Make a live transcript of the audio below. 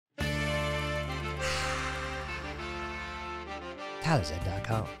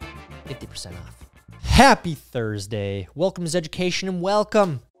TylerZed.com. 50% off. Happy Thursday. Welcome to Zeducation and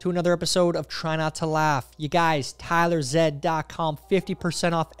welcome to another episode of Try Not to Laugh. You guys, TylerZed.com.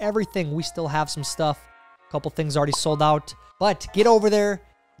 50% off everything. We still have some stuff. A couple things already sold out. But get over there.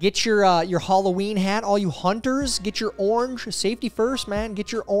 Get your Halloween hat. All you hunters, get your orange. Safety first, man.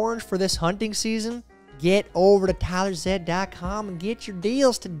 Get your orange for this hunting season. Get over to TylerZed.com and get your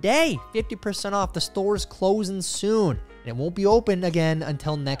deals today. 50% off. The store's closing soon. And it won't be open again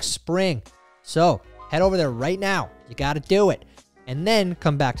until next spring. So, head over there right now. You got to do it. And then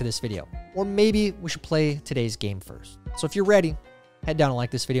come back to this video. Or maybe we should play today's game first. So if you're ready, head down and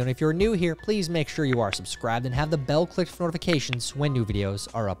like this video. And if you're new here, please make sure you are subscribed and have the bell clicked for notifications when new videos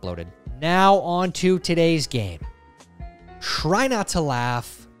are uploaded. Now on to today's game. Try not to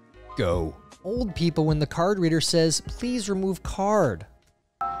laugh. Go. Old people when the card reader says, please remove card.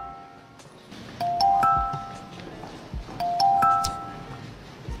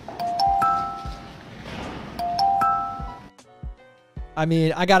 I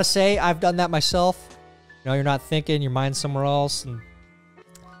mean, I gotta say, I've done that myself. You know, you're not thinking, your mind's somewhere else. And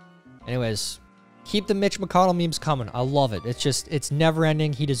anyways, keep the Mitch McConnell memes coming. I love it. It's just, it's never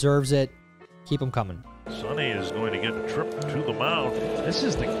ending. He deserves it. Keep them coming. Sonny is going to get a trip to the mound. This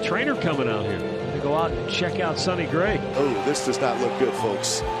is the trainer coming out here. To go out and check out Sonny Gray. Oh, this does not look good,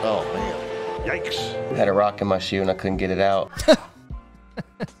 folks. Oh, man. Yikes. I had a rock in my shoe and I couldn't get it out.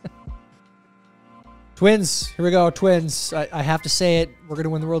 Twins. Here we go, Twins. I have to say it. We're going to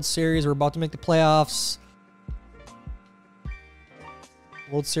win the World Series. We're about to make the playoffs.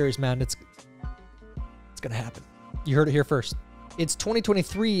 World Series, man. It's going to happen. You heard it here first. It's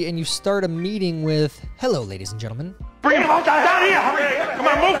 2023, and you start a meeting with, hello, ladies and gentlemen. Bring him out here! Hurry! Come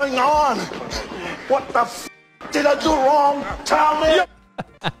on, moving on! What the f did I do wrong? Tell me!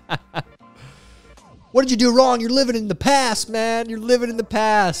 What did you do wrong? You're living in the past, man. You're living in the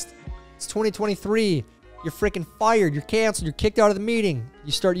past. It's 2023. You're freaking fired. You're canceled. You're kicked out of the meeting.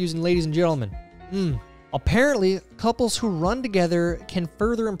 You start using ladies and gentlemen. Apparently, couples who run together can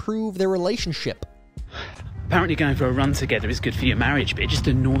further improve their relationship. Apparently going for a run together is good for your marriage, but it just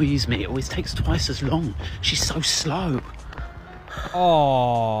annoys me. It always takes twice as long. She's so slow.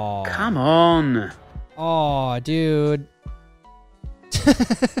 Oh. Come on. Oh, dude.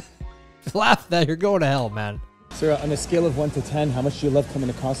 Laugh that. You're going to hell, man. Sir, on a scale of 1 to 10, how much do you love coming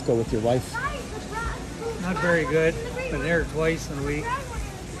to Costco with your wife? Not very good. Been there twice in a week.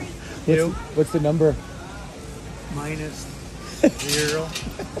 What's the number? -0.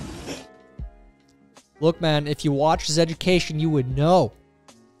 Look, man, if you watch Zeducation, you would know.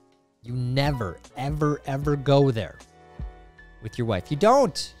 You never, ever, ever go there with your wife. You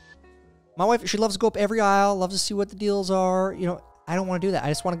don't. My wife, she loves to go up every aisle, loves to see what the deals are. You know, I don't want to do that. I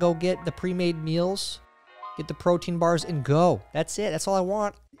just want to go get the pre-made meals, get the protein bars, and go. That's it. That's all I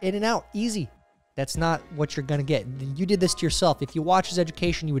want. In and out. Easy. That's not what you're going to get. You did this to yourself. If you watch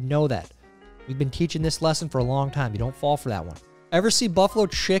Zeducation, you would know that. We've been teaching this lesson for a long time. You don't fall for that one. Ever see buffalo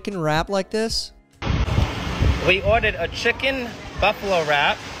chicken wrap like this? We ordered a chicken buffalo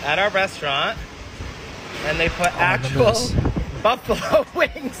wrap at our restaurant, and they put actual buffalo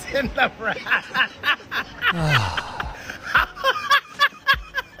wings in the wrap.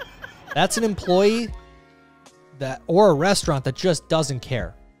 That's an employee or a restaurant that just doesn't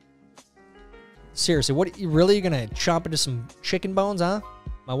care. Seriously, what you really gonna chomp into some chicken bones, huh?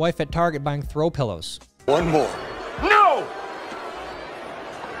 My wife at Target buying throw pillows. One more. No!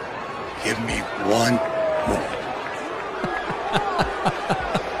 Give me one more.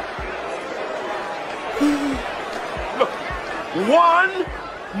 Look, one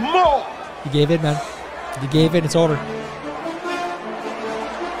more. You gave it, man. You gave it. It's over.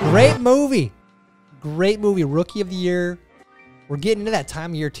 Great movie. Great movie. Rookie of the year. We're getting into that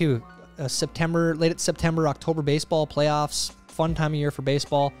time of year, too. September, late September, October baseball playoffs. Fun time of year for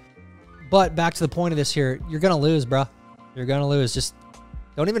baseball. But back to the point of this here. You're going to lose, bro. You're going to lose. Just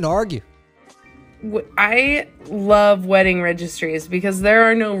don't even argue. I love wedding registries because there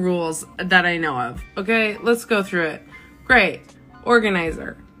are no rules that I know of. Okay, let's go through it. Great.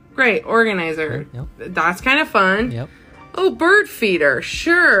 Organizer. Great. Organizer. Yep. That's kind of fun. Yep. Oh, bird feeder.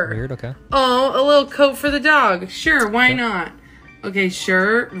 Sure. Weird, okay. Oh, a little coat for the dog. Sure, why not? Okay,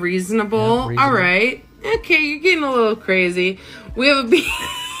 sure. Reasonable. Yeah, reasonable. All right. Okay, you're getting a little crazy. We have a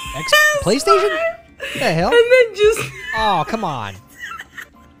PlayStation? What the hell? And then just... Oh, come on.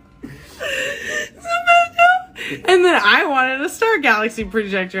 And then I wanted a Star Galaxy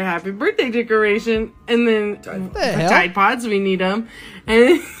projector, happy birthday decoration, and then Tide Pods, we need them.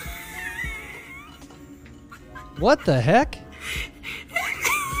 And what the heck?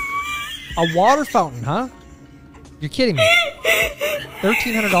 A water fountain, huh? You're kidding me.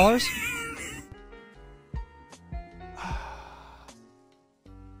 $1,300?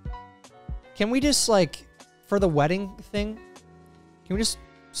 Can we just, like, for the wedding thing, can we just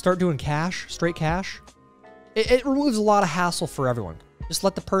start doing cash, straight cash? It removes a lot of hassle for everyone. Just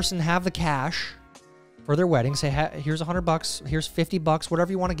let the person have the cash for their wedding. Say, here's $100, here's $50,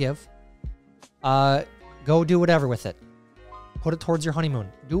 whatever you want to give. Go do whatever with it. Put it towards your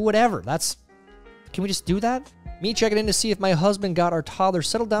honeymoon. Do whatever. Can we just do that? Me checking in to see if my husband got our toddler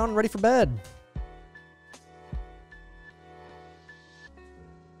settled down and ready for bed.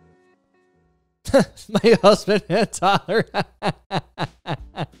 My husband and toddler.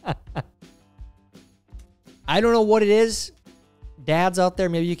 I don't know what it is. Dads out there,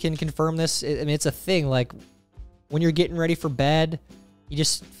 maybe you can confirm this. I mean, it's a thing. Like, when you're getting ready for bed, you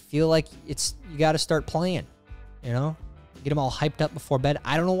just feel like you got to start playing, you know? Get them all hyped up before bed.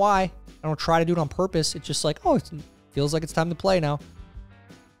 I don't know why. I don't try to do it on purpose. It's just like, oh, it feels like it's time to play now.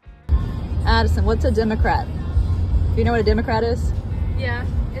 Addison, what's a Democrat? Do you know what a Democrat is? Yeah,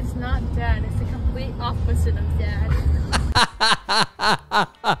 it's not dad. It's the complete opposite of dad.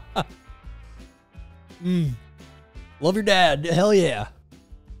 Love your dad. Hell yeah.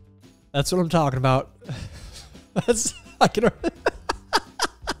 That's what I'm talking about.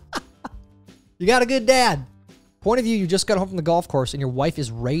 You got a good dad. Point of view, you just got home from the golf course and your wife is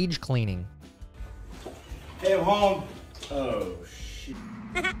rage cleaning. Hey, I'm home. Oh, shit.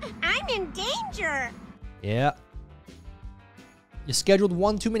 I'm in danger. Yeah. You scheduled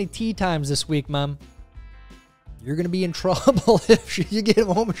one too many tea times this week, Mom. You're going to be in trouble if you get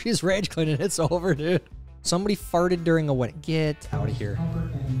home and she's rage cleaning. It's over, dude. Somebody farted during a wedding. Get out of here.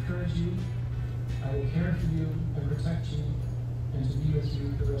 Comfort and encourage you. I will care for you and protect you and to be with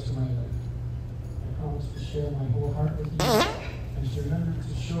you the rest of my life. I promise to share my whole heart with you and to remember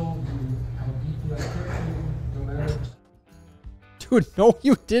to show you how deeply I care for you, no matter. Dude, no,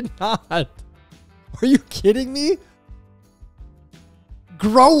 you did not. Are you kidding me?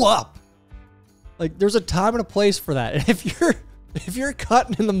 Grow up. Like, there's a time and a place for that. And if you're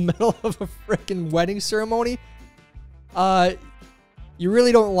cutting in the middle of a freaking wedding ceremony, you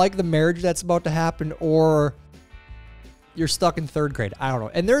really don't like the marriage that's about to happen, or you're stuck in third grade. I don't know.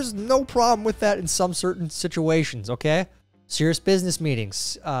 And there's no problem with that in some certain situations, okay? Serious business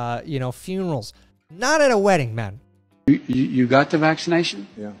meetings, funerals. Not at a wedding, man. You got the vaccination?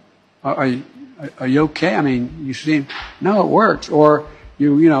 Yeah. Are you okay? I mean, you seem, no, it works. Or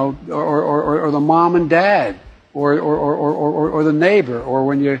or the mom and dad, or the neighbor, or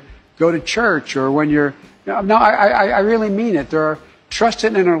when you go to church, or when you're, no, I really mean it. There are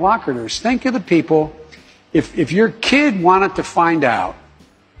trusted interlocutors. Think of the people. If your kid wanted to find out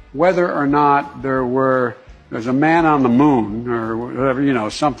whether or not there's a man on the moon, or whatever,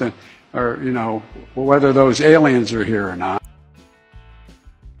 something, or, whether those aliens are here or not.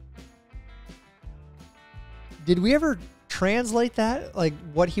 Did we ever translate that? Like,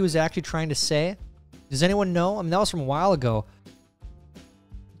 what he was actually trying to say? Does anyone know? I mean, that was from a while ago.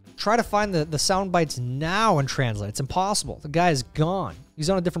 Try to find the sound bites now and translate. It's impossible. The guy is gone. He's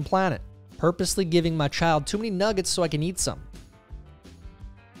on a different planet. Purposely giving my child too many nuggets so I can eat some.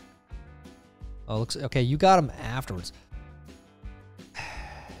 Oh, looks okay. You got them afterwards,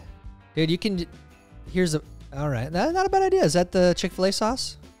 dude. You can. Here's a. All right, not a bad idea. Is that the Chick-fil-A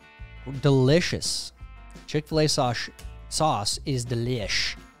sauce? Delicious. Chick-fil-A sauce is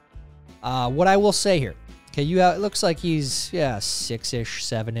delish. What I will say here. Okay, it looks like he's 6-ish,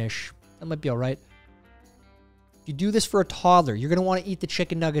 7-ish. That might be all right. If you do this for a toddler, you're gonna want to eat the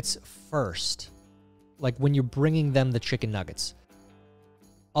chicken nuggets first, like when you're bringing them the chicken nuggets.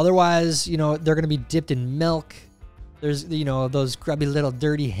 Otherwise, they're gonna be dipped in milk. There's, those grubby little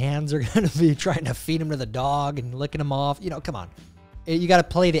dirty hands are gonna be trying to feed them to the dog and licking them off. Come on. You gotta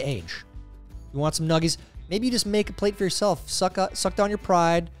play the age. You want some nuggies? Maybe you just make a plate for yourself. Suck down your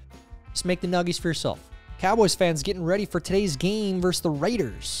pride. Just make the nuggies for yourself. Cowboys fans getting ready for today's game versus the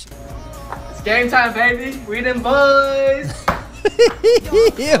Raiders. It's game time, baby. We them boys.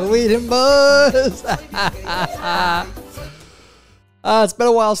 Yeah, we them boys. It's been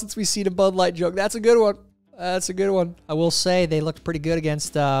a while since we've seen a Bud Light joke. That's a good one. That's a good one. I will say they looked pretty good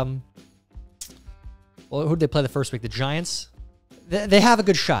against, who did they play the first week? The Giants? They have a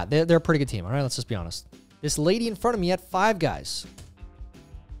good shot. They're a pretty good team. All right, let's just be honest. This lady in front of me had 5 guys.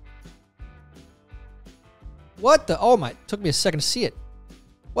 What the? Oh my, took me a second to see it.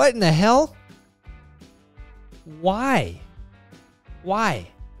 What in the hell? Why?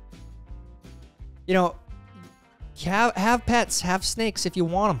 Have pets, have snakes if you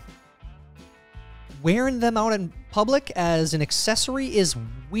want them. Wearing them out in public as an accessory is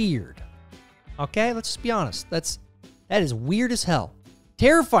weird. Okay, let's just be honest. That's That is weird as hell.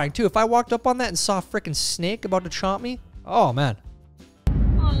 Terrifying, too. If I walked up on that and saw a freaking snake about to chomp me, oh, man.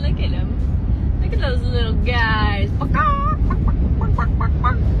 Oh, look at him. Look at those little guys.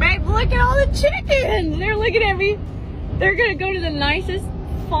 Babe, look at all the chickens. They're looking at me. They're going to go to the nicest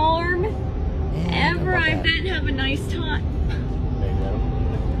farm ever. I bet and have a nice time.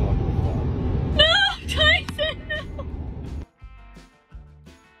 No, Tyson, no.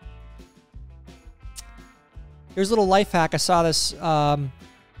 Here's a little life hack. I saw this.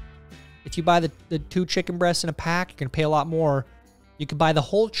 If you buy the 2 chicken breasts in a pack, you're going to pay a lot more. You can buy the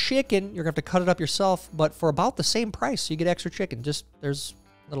whole chicken. You're going to have to cut it up yourself, but for about the same price, you get extra chicken. Just, there's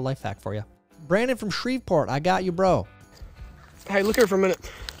a little life hack for you. Brandon from Shreveport, I got you, bro. Hey, look here for a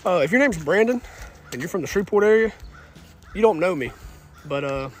minute. If your name's Brandon and you're from the Shreveport area, you don't know me,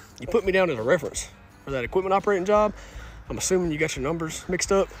 but you put me down as a reference for that equipment operating job. I'm assuming you got your numbers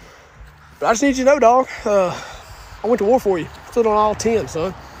mixed up. But I just need you to know, dog, I went to war for you. Stood on all 10,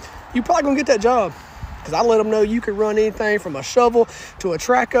 son. You probably gonna get that job. Because I let them know you can run anything from a shovel to a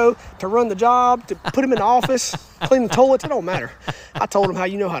traco to run the job, to put them in the office, clean the toilets. It don't matter. I told them how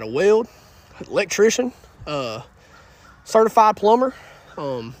you know how to weld, electrician, certified plumber,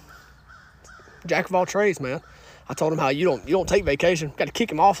 jack of all trades, man. I told them how you don't take vacation. Got to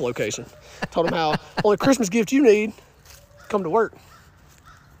kick him off location. Told them how only Christmas gift you need, come to work.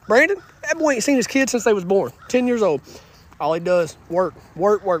 Brandon, that boy ain't seen his kids since they was born. 10 years old. All he does, work.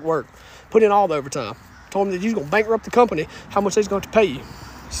 Put in all the overtime. Told him that you was going to bankrupt the company, how much they's going to pay you.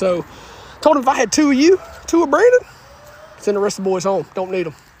 So, told him if I had 2 of you, 2 of Brandon, send the rest of the boys home. Don't need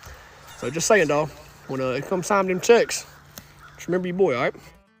them. So, just saying, dog, when it comes time to them checks, just remember your boy, all right?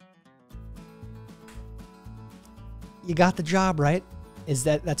 You got the job, right?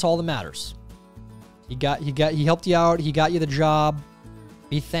 That's all that matters. He helped you out. He got you the job.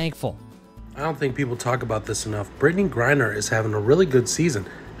 Be thankful. I don't think people talk about this enough. Brittany Griner is having a really good season.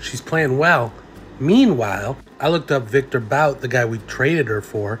 She's playing well. Meanwhile, I looked up Victor Bout, the guy we traded her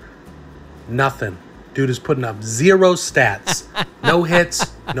for. Nothing. Dude is putting up 0 stats. No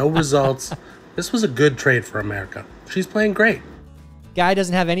hits, no results. This was a good trade for America. She's playing great. Guy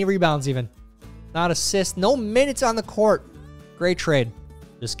doesn't have any rebounds even. Not assists, no minutes on the court. Great trade.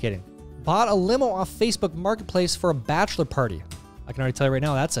 Just kidding. Bought a limo off Facebook Marketplace for a bachelor party. I can already tell you right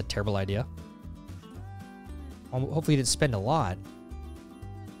now, that's a terrible idea. Hopefully you didn't spend a lot.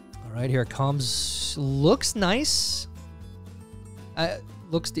 All right, here it comes. Looks nice.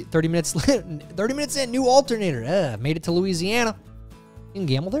 Looks 30 minutes 30 minutes in, new alternator. Made it to Louisiana. You can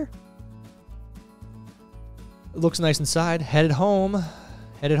gamble there. It looks nice inside. Headed home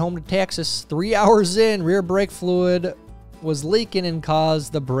to Texas. 3 hours in, rear brake fluid was leaking and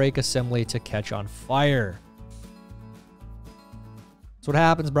caused the brake assembly to catch on fire. That's what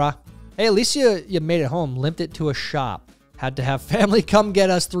happens, brah. Hey, at least you made it home. Limped it to a shop. Had to have family come get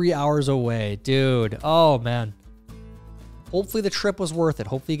us 3 hours away. Dude, oh, man. Hopefully the trip was worth it.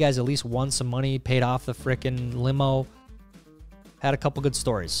 Hopefully you guys at least won some money, paid off the frickin' limo. Had a couple good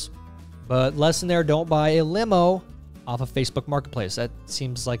stories. But lesson there, don't buy a limo off of Facebook Marketplace. That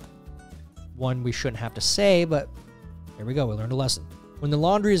seems like one we shouldn't have to say, but here we go. We learned a lesson. When the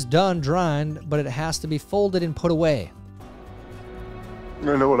laundry is done drying, but it has to be folded and put away.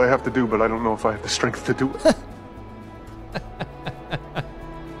 I know what I have to do, but I don't know if I have the strength to do it.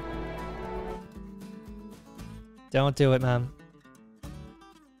 Don't do it, man.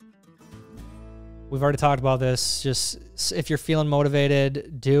 We've already talked about this. Just if you're feeling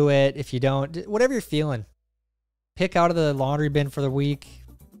motivated, do it. If you don't, whatever you're feeling. Pick out of the laundry bin for the week.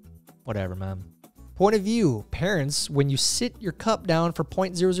 Whatever, man. Point of view. Parents, when you sit your cup down for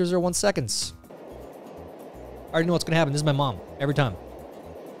 0.0001 seconds. I already know what's going to happen. This is my mom. Every time.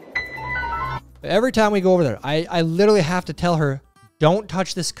 Every time we go over there, I literally have to tell her, don't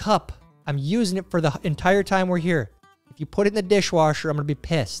touch this cup. I'm using it for the entire time we're here. If you put it in the dishwasher, I'm going to be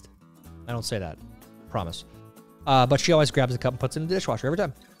pissed. I don't say that. Promise. But she always grabs the cup and puts it in the dishwasher every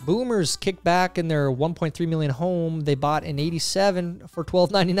time. Boomers kick back in their 1.3 million home they bought in 87 for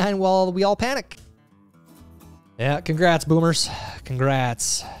 $12.99 while we all panic. Yeah, congrats, boomers.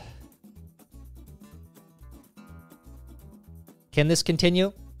 Congrats. Can this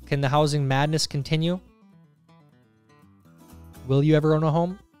continue? Can the housing madness continue? Will you ever own a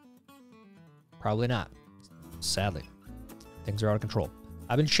home? Probably not. Sadly. Things are out of control.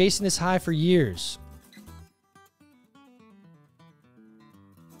 I've been chasing this high for years.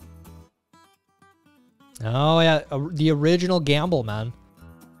 Oh, yeah. The original gamble, man.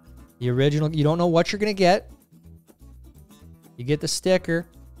 The original. You don't know what you're going to get. You get the sticker.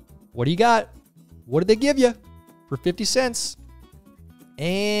 What do you got? What did they give you for 50 cents?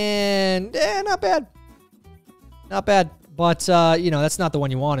 And not bad. Not bad. But, you know, that's not the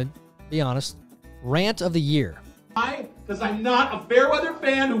one you wanted. Be honest. Rant of the year. Why? Because I'm not a Fairweather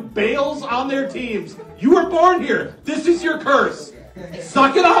fan who bails on their teams. You were born here. This is your curse.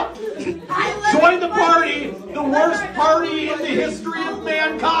 Suck it up. Join the party. The worst party in the history of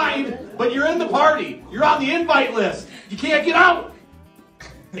mankind. But you're in the party. You're on the invite list. You can't get out.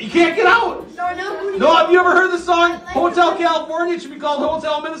 You can't get out. No, have you ever heard the song Hotel California? It should be called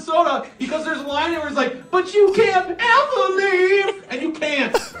Hotel Minnesota because there's a line where it's like, but you can't ever leave. And you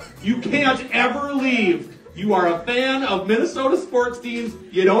can't. You can't ever leave. You are a fan of Minnesota sports teams.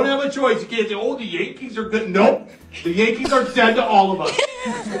 You don't have a choice. You can't say, oh, the Yankees are good. Nope. The Yankees are dead to all of us.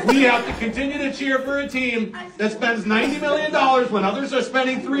 We have to continue to cheer for a team that spends $90 million when others are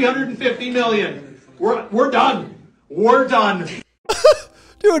spending $350 million. We're done. We're done.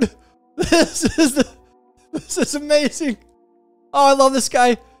 Dude, this is amazing. Oh, I love this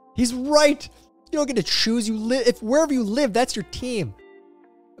guy. He's right. You don't get to choose. You live if wherever you live, that's your team.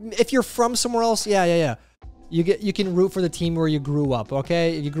 If you're from somewhere else, yeah. You can root for the team where you grew up,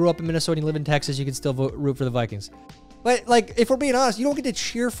 okay? If you grew up in Minnesota and you live in Texas, you can still root for the Vikings. But, like, if we're being honest, you don't get to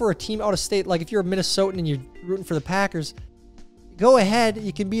cheer for a team out of state. Like, if you're a Minnesotan and you're rooting for the Packers, go ahead.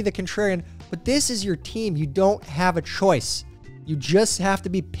 You can be the contrarian. But this is your team. You don't have a choice. You just have to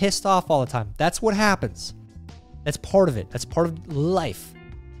be pissed off all the time. That's what happens. That's part of it. That's part of life.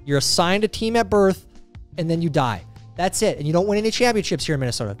 You're assigned a team at birth, and then you die. That's it. And you don't win any championships here in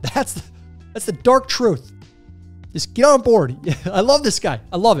Minnesota. That's the dark truth. Just get on board. I love this guy.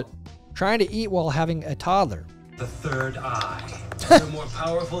 I love it. Trying to eat while having a toddler. The third eye. Are more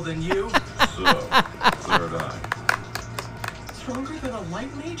powerful than you? So, third eye. Stronger than a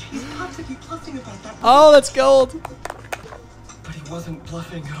light mage? He's got to be bluffing about that. Oh, that's gold. But he wasn't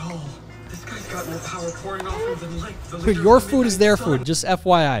bluffing at all. This guy's got more power pouring off him than light. Dude, your food is their food. Just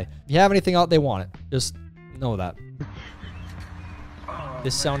FYI. If you have anything out, they want it. Just know that.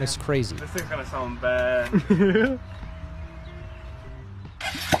 This sound is crazy. This thing's gonna sound bad. What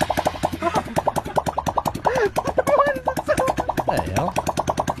the hell?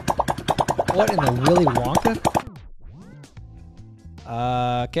 What in the Willy Wonka?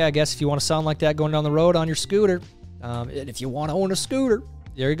 Okay, I guess if you want to sound like that going down the road on your scooter, and if you want to own a scooter,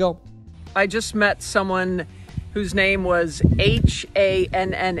 there you go. I just met someone whose name was Hanna,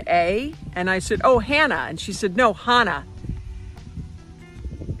 and I said, oh, Hannah. And she said, no, Hannah.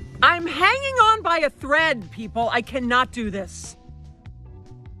 I'm hanging on by a thread, people. I cannot do this.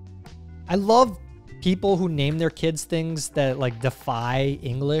 I love people who name their kids things that, like, defy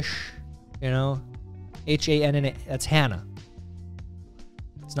English, you know? Hanna, that's Hannah.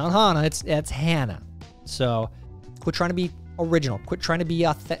 It's not Hannah, it's Hannah. So, quit trying to be original. Quit trying to be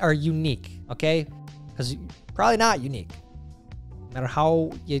unique, okay? Because you're probably not unique, no matter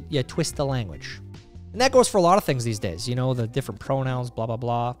how you twist the language. And that goes for a lot of things these days. You know, the different pronouns, blah, blah,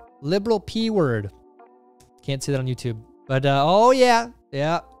 blah. Liberal P word. Can't see that on YouTube. But, oh, yeah.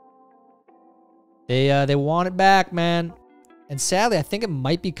 They want it back, man. And sadly, I think it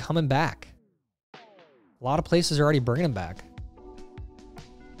might be coming back. A lot of places are already bringing them back.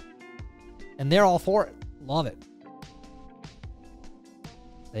 And they're all for it. Love it.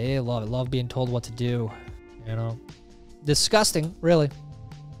 They love it. Love being told what to do. You know? Disgusting, really.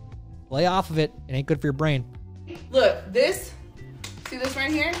 Lay off of it. It ain't good for your brain. Look, this. See this right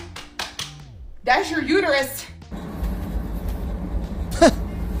here? That's your uterus.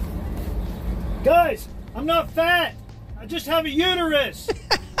 Guys, I'm not fat. I just have a uterus.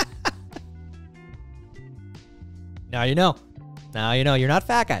 Now you know. Now you know. You're not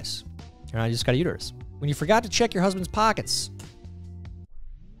fat, guys. You just got a uterus. When you forgot to check your husband's pockets.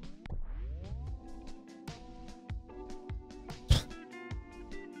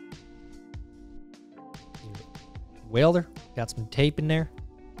 Welder, got some tape in there.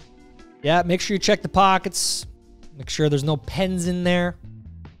 Yeah, make sure you check the pockets. Make sure there's no pens in there.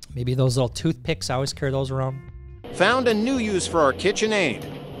 Maybe those little toothpicks. I always carry those around. Found a new use for our KitchenAid.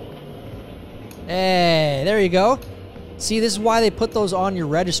 Hey, there you go. See, this is why they put those on your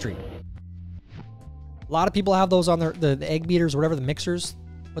registry. A lot of people have those on the egg beaters or whatever, the mixers.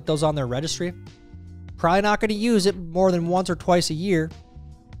 Put those on their registry. Probably not going to use it more than once or twice a year.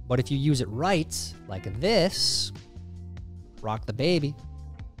 But if you use it right, like this, rock the baby,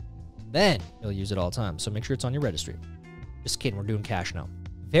 then you'll use it all the time. So make sure it's on your registry. Just kidding, we're doing cash now.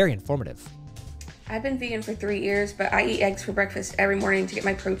 Very informative. I've been vegan for 3 years, but I eat eggs for breakfast every morning to get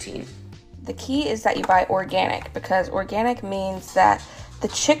my protein. The key is that you buy organic, because organic means that the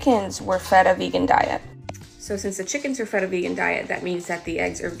chickens were fed a vegan diet. So since the chickens are fed a vegan diet, that means that the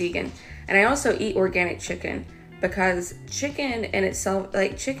eggs are vegan. And I also eat organic chicken, because chicken in itself,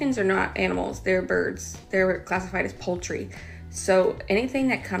 like chickens are not animals, they're birds. They're classified as poultry. So anything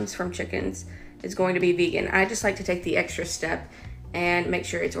that comes from chickens is going to be vegan. I just like to take the extra step and make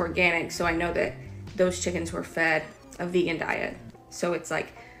sure it's organic, so I know that those chickens were fed a vegan diet. So it's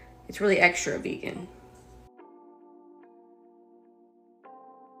like, it's really extra vegan.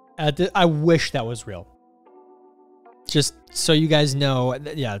 I wish that was real. Just so you guys know,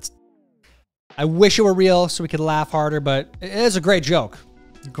 yeah, I wish it were real so we could laugh harder, but it is a great joke.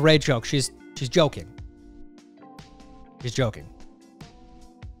 Great joke. She's joking. She's joking.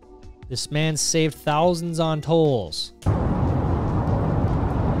 This man saved thousands on tolls.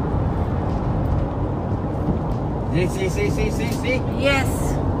 See?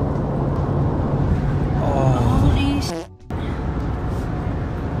 Yes.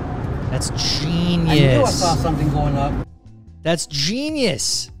 That's genius. I knew I saw something going up. That's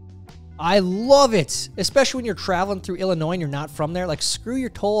genius. I love it. Especially when you're traveling through Illinois and you're not from there. Like, screw your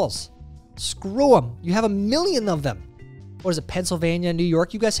tolls. Screw them. You have 1 million of them. What is it, Pennsylvania, New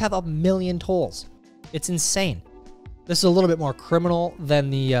York? You guys have 1 million tolls. It's insane. This is a little bit more criminal than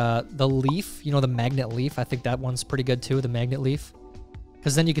the leaf. You know, the magnet leaf. I think that one's pretty good too, the magnet leaf.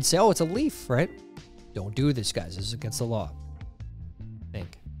 Because then you could say, oh, it's a leaf, right? Don't do this, guys. This is against the law.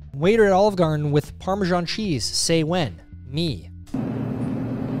 Think. Waiter at Olive Garden with Parmesan cheese. Say when. Me.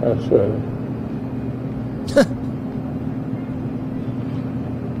 That's it.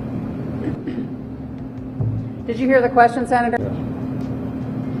 Did you hear the question, Senator?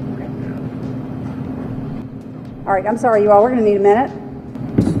 All right, I'm sorry, you all. We're going to need a minute.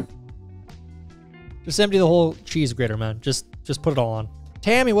 Just empty the whole cheese grater, man. Just put it all on.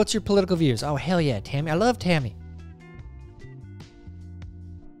 Tammy, what's your political views? Oh, hell yeah, Tammy. I love Tammy.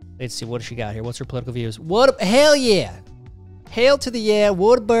 Let's see, what does she got here? What's her political views? Hell yeah. Hail to the yeah.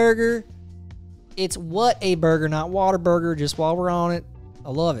 What a burger. It's what a burger, not Whataburger, just while we're on it. I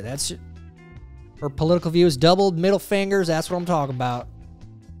love it. That's her political views. Doubled middle fingers. That's what I'm talking about.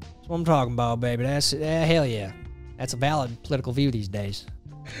 That's what I'm talking about, baby. That's hell yeah. That's a valid political view these days.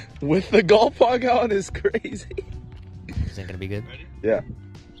 With the golf bug on is crazy. Is that gonna be good? Yeah.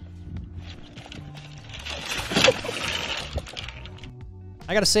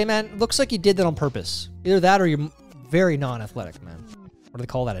 I gotta say, man, looks like you did that on purpose. Either that or you're very non-athletic, man. What do they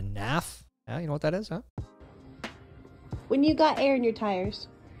call that? A naff? Yeah, you know what that is, huh? When you got air in your tires.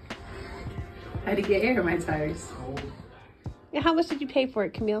 I had to get air in my tires. Yeah, how much did you pay for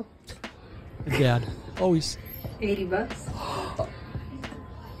it, Camille? Dad, always. $80.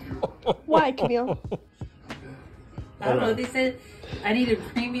 Why, Camille? I don't know. They said I needed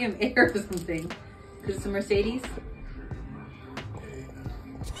premium air or something. Because it's a Mercedes.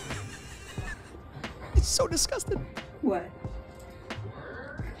 It's so disgusting. What?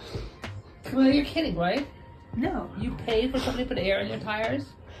 Well, you're kidding, right? No. You paid for somebody to put air in your tires?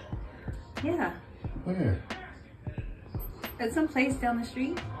 Yeah. Where? At some place down the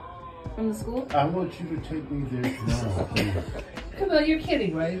street from the school. I want you to take me there now, please. Camille, you're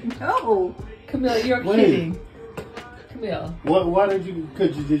kidding, right? No. Camille, you're kidding. Camille. What? Why did you?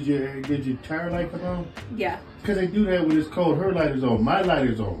 Did your tire light come on? Yeah. Because they do that when it's cold. Her light is on. My light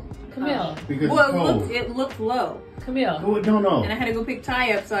is on. Camille. Because well, it's cold. it looked low. Camille. No. And I had to go pick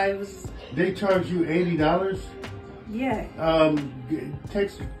Ty up, so I was. They charge you $80. Yeah.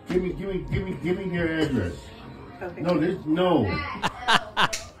 Text. Give me your address. Okay. No.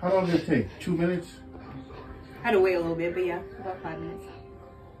 How long did it take? 2 minutes? I had to wait a little bit, but yeah, about 5 minutes.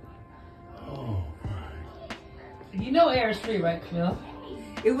 Oh. You know air is free, right, Camille?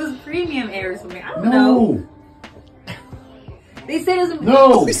 It was premium air or something. I don't No. know. They said it was.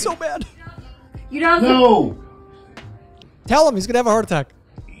 No. He's so bad. You know. No. Tell him he's gonna have a heart attack.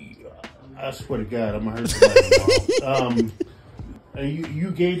 I swear to God, I'm gonna hurt somebody. And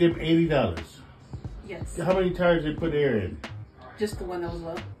you gave them $80. Yes. How many tires they put air in? Just the one that was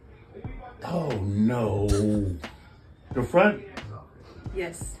low. Oh no. The front?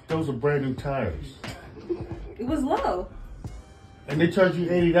 Yes. Those are brand new tires. It was low. And they charge you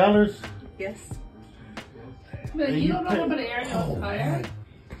 $80? Yes. But you don't know how to put air in your tire?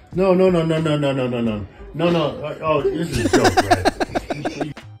 No. No. Oh, this is a joke, right?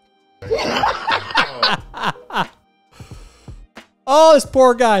 Oh, this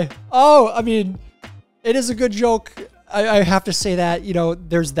poor guy. Oh, I mean, it is a good joke. I have to say that. You know,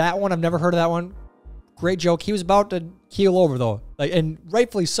 there's that one. I've never heard of that one. Great joke. He was about to keel over, though. Like, and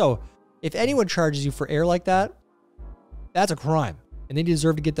rightfully so. If anyone charges you for air like that, that's a crime. And they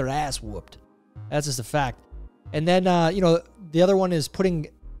deserve to get their ass whooped. That's just a fact. And then, you know, the other one is putting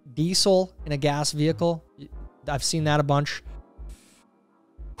diesel in a gas vehicle. I've seen that a bunch.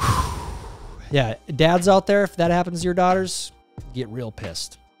 Yeah, dads out there, if that happens to your daughters, get real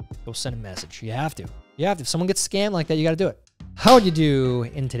pissed. Go send a message. You have to. You have to. If someone gets scammed like that, you got to do it. How would you do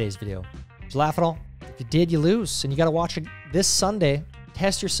in today's video? Did you laugh at all? If you did, you lose. And you got to watch it this Sunday.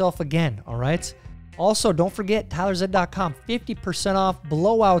 Test yourself again, all right? Also, don't forget, TylerZed.com, 50% off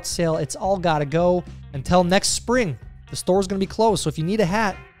blowout sale. It's all got to go until next spring. The store's going to be closed, so if you need a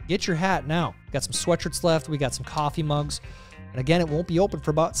hat, get your hat now. Got some sweatshirts left. We got some coffee mugs. And again, it won't be open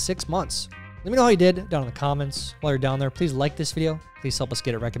for about 6 months. Let me know how you did down in the comments. While you're down there, please like this video. Please help us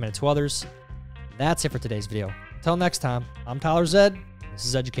get it recommended to others. That's it for today's video. Until next time, I'm Tyler Zed. This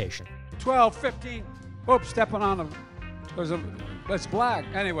is Zeducation. 12, 15. Oops, stepping on them. It's black.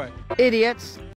 Anyway. Idiots.